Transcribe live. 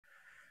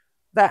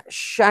That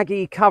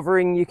shaggy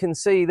covering you can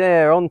see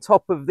there on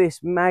top of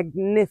this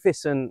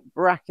magnificent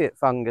bracket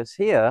fungus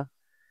here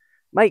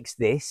makes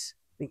this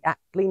the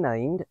aptly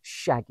named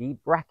shaggy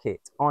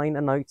bracket,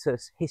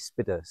 Ainonotus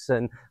hispidus.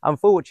 And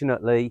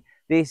unfortunately,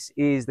 this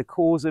is the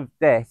cause of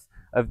death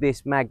of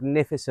this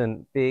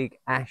magnificent big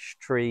ash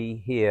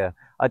tree here.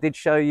 I did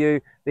show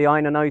you the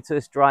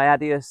Ainonotus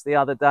dryadius the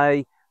other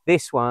day.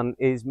 This one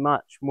is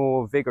much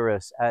more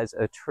vigorous as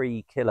a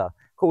tree killer.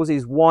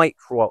 Causes white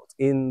rot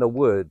in the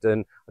wood,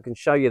 and I can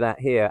show you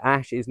that here.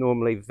 Ash is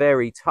normally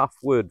very tough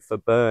wood for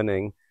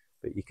burning,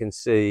 but you can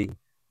see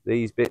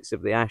these bits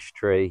of the ash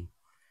tree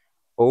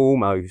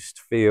almost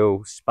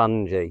feel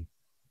spongy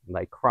and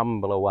they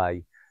crumble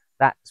away.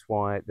 That's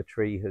why the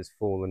tree has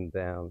fallen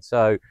down.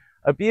 So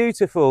a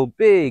beautiful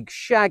big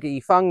shaggy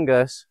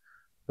fungus,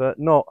 but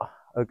not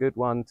a good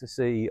one to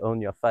see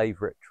on your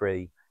favorite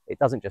tree. It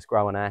doesn't just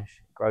grow on ash,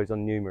 it grows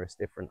on numerous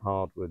different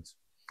hardwoods.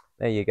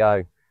 There you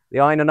go. The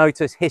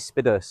Ainonotus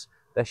hispidus,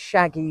 the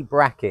shaggy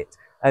bracket.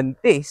 And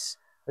this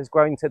has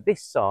grown to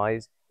this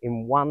size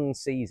in one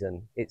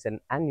season. It's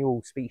an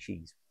annual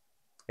species.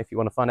 If you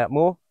want to find out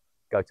more,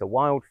 go to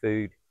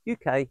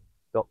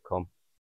wildfooduk.com.